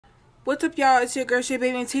What's up, y'all? It's your girl Shay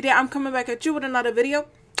Baby, and today I'm coming back at you with another video.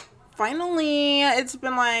 Finally, it's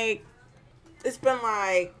been like 7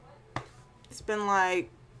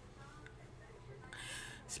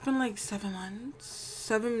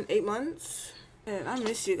 months, 8 months. And I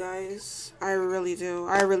miss you guys. I really do.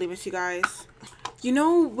 I really miss you guys. You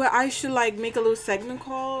know what? I should like make a little segment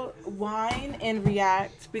called Wine and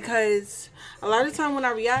React, because a lot of the time when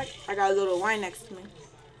I react, I got a little wine next to me.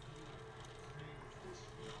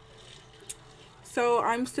 So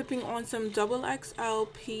I'm sipping on some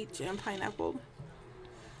XXL peach and pineapple.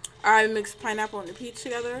 I mixed pineapple and the peach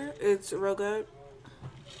together. It's real good.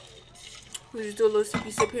 We just do a little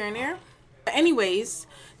sippy sip here and there. Anyways,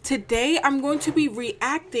 today I'm going to be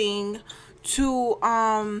reacting to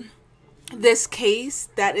this case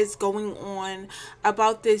that is going on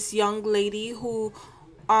about this young lady who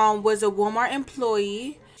was a Walmart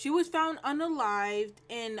employee. She was found unalived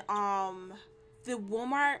in the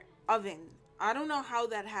Walmart oven. I don't know how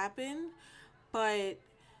that happened, but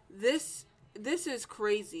this is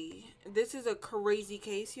crazy. This is a crazy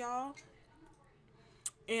case, y'all.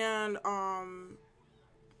 And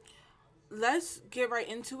let's get right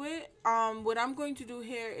into it. What I'm going to do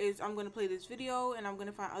here is I'm going to play this video, and I'm going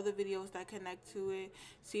to find other videos that connect to it,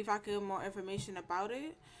 see if I can get more information about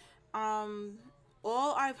it.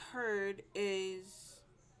 All I've heard is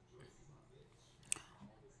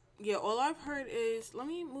let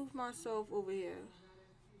me move myself over here.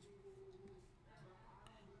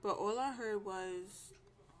 But all I heard was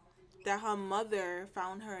that her mother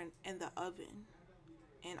found her in the oven.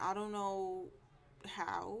 And I don't know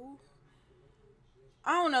how.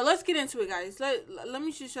 I don't know. Let's get into it, guys. Let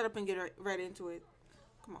me just shut up and get right into it.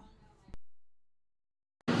 Come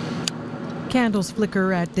on. Candles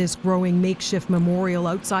flicker at this growing makeshift memorial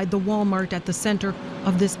outside the Walmart at the center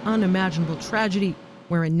of this unimaginable tragedy,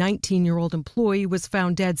 where a 19-year-old employee was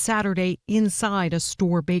found dead Saturday inside a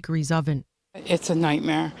store bakery's oven. It's a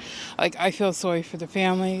nightmare. Like, I feel sorry for the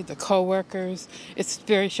family, the co-workers. It's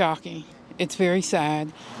very shocking. It's very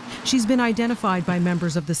sad. She's been identified by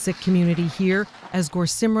members of the Sikh community here as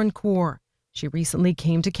Gursimran Kaur. She recently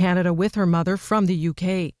came to Canada with her mother from the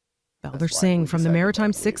UK. Balder Singh from the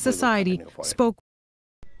Maritime Sikh Society spoke.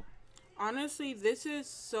 Honestly, this is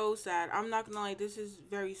so sad. I'm not gonna lie, this is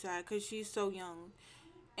very sad because she's so young.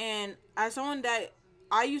 And as someone that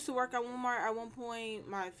I used to work at Walmart at one point,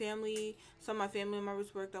 some of my family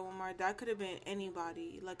members worked at Walmart. That could have been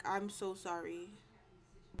anybody. Like, I'm so sorry.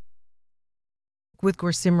 With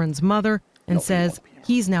Gursimran's mother and says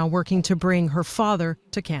he's now working to bring her father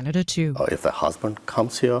to Canada too. If the husband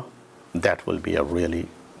comes here, that will be a really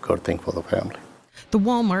good thing for the family. The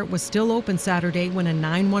Walmart was still open Saturday when a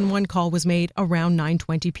 911 call was made around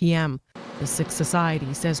 9:20 p.m. The Sikh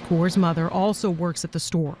Society says Kaur's mother also works at the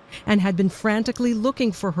store and had been frantically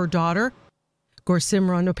looking for her daughter.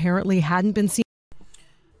 Gursimran apparently hadn't been seen.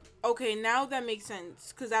 Okay, now that makes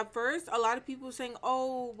sense. Because at first, a lot of people were saying,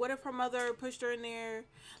 oh, what if her mother pushed her in there,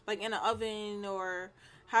 like in an oven? Or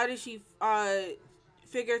how did she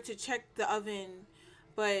figure to check the oven?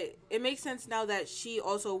 But it makes sense now that she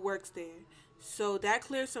also works there. So that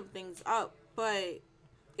clears some things up. But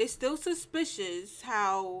it's still suspicious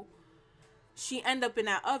how she ended up in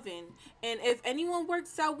that oven. And if anyone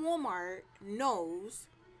works at Walmart knows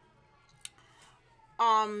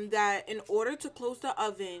that in order to close the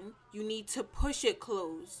oven, you need to push it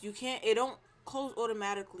closed. It don't close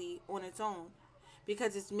automatically on its own,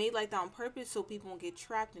 because it's made like that on purpose so people won't get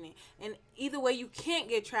trapped in it. And either way, you can't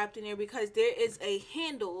get trapped in there because there is a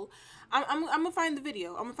handle. I'm gonna find the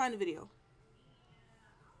video.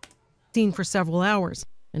 Seen for several hours,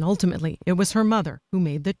 and ultimately it was her mother who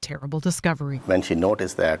made the terrible discovery. When she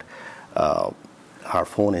noticed that her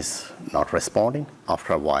phone is not responding,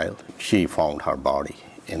 after a while, she found her body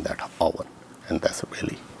in that oven, and that's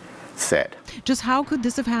really sad. Just how could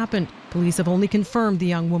this have happened? Police have only confirmed the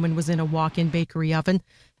young woman was in a walk-in bakery oven,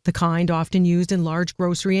 the kind often used in large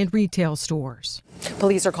grocery and retail stores.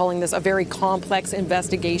 Police are calling this a very complex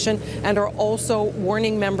investigation and are also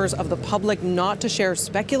warning members of the public not to share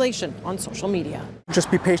speculation on social media. Just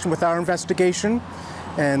be patient with our investigation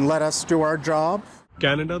and let us do our job. The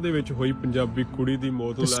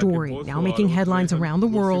story now making headlines around the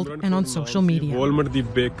world and on social media.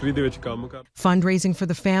 Fundraising for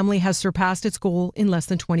the family has surpassed its goal in less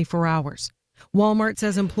than 24 hours. Walmart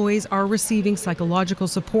says employees are receiving psychological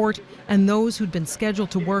support, and those who'd been scheduled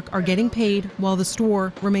to work are getting paid while the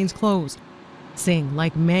store remains closed. Singh,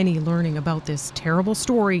 like many learning about this terrible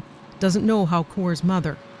story, doesn't know how Kaur's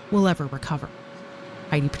mother will ever recover.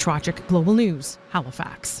 Heidi Petrachik, Global News,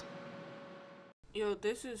 Halifax. Yo,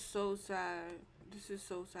 this is so sad.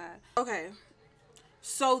 Okay.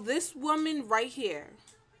 So this woman right here,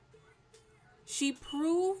 she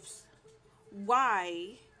proves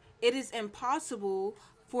why it is impossible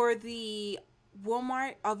for the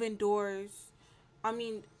Walmart oven doors, for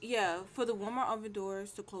the Walmart oven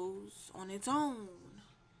doors to close on its own.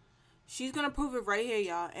 She's gonna prove it right here,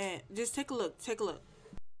 y'all, and just take a look.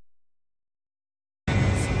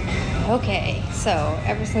 Okay, so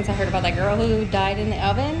ever since I heard about that girl who died in the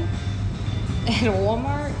oven at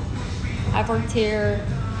Walmart, I've worked here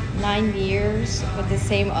 9 years with the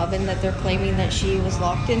same oven that they're claiming that she was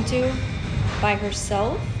locked into by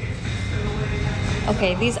herself.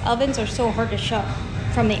 Okay, these ovens are so hard to shut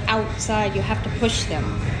from the outside, you have to push them.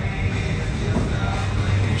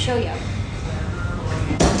 I'll show you.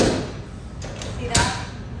 See that?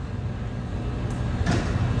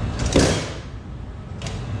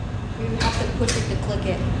 You have to push it to click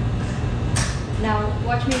it. Now,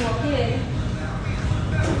 watch me walk in.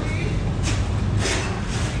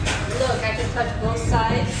 Look, I can touch both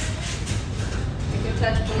sides. I can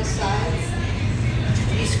touch both sides.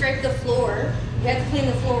 You scrape the floor. You have to clean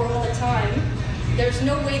the floor all the time. There's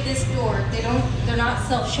no way this door, they're not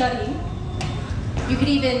self-shutting. You could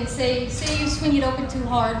even say you swing it open too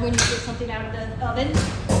hard when you get something out of the oven.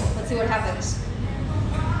 Let's see what happens.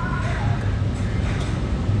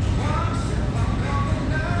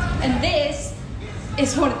 And this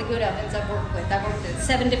is one of the good ovens I've worked with. I've worked at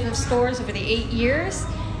 7 different stores over the 8 years.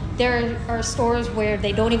 There are stores where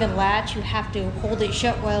they don't even latch. You have to hold it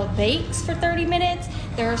shut while it bakes for 30 minutes.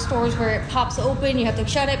 There are stores where it pops open, you have to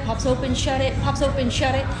shut it, pops open, shut it, pops open,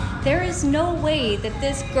 shut it. There is no way that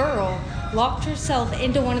this girl locked herself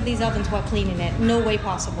into one of these ovens while cleaning it. No way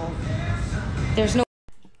possible. There's no...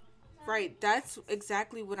 Right, that's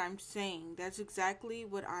exactly what I'm saying. That's exactly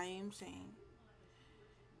what I am saying.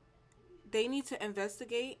 They need to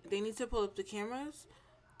investigate. They need to pull up the cameras.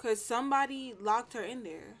 Because somebody locked her in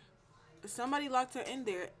there. Somebody locked her in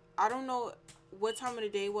there. I don't know what time of the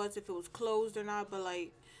day it was, if it was closed or not, but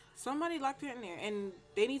like, somebody locked her in there. And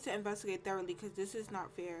they need to investigate thoroughly because this is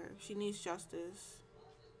not fair. She needs justice.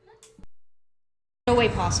 No way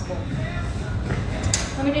possible.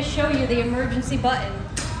 Let me just show you the emergency button.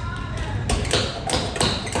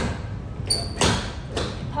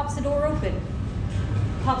 Pops the door open.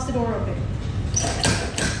 Pops the door open.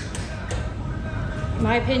 In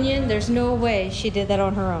my opinion, there's no way she did that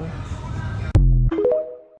on her own.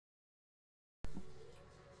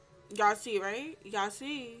 Y'all see, right? Y'all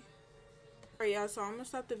see. Alright, y'all, so I'm gonna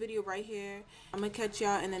stop the video right here. I'm gonna catch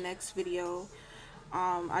y'all in the next video.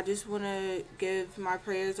 I just want to give my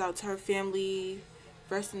prayers out to her family.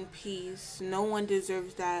 Rest in peace. No one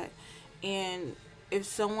deserves that. And if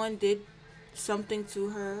someone did something to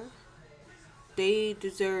her, they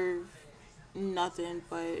deserve nothing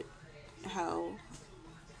but hell.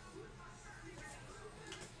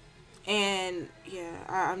 And yeah,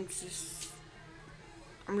 I'm just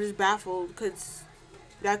baffled because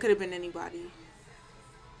that could have been anybody.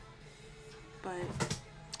 But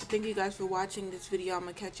thank you guys for watching this video. I'm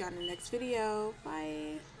gonna catch you on the next video.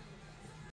 Bye.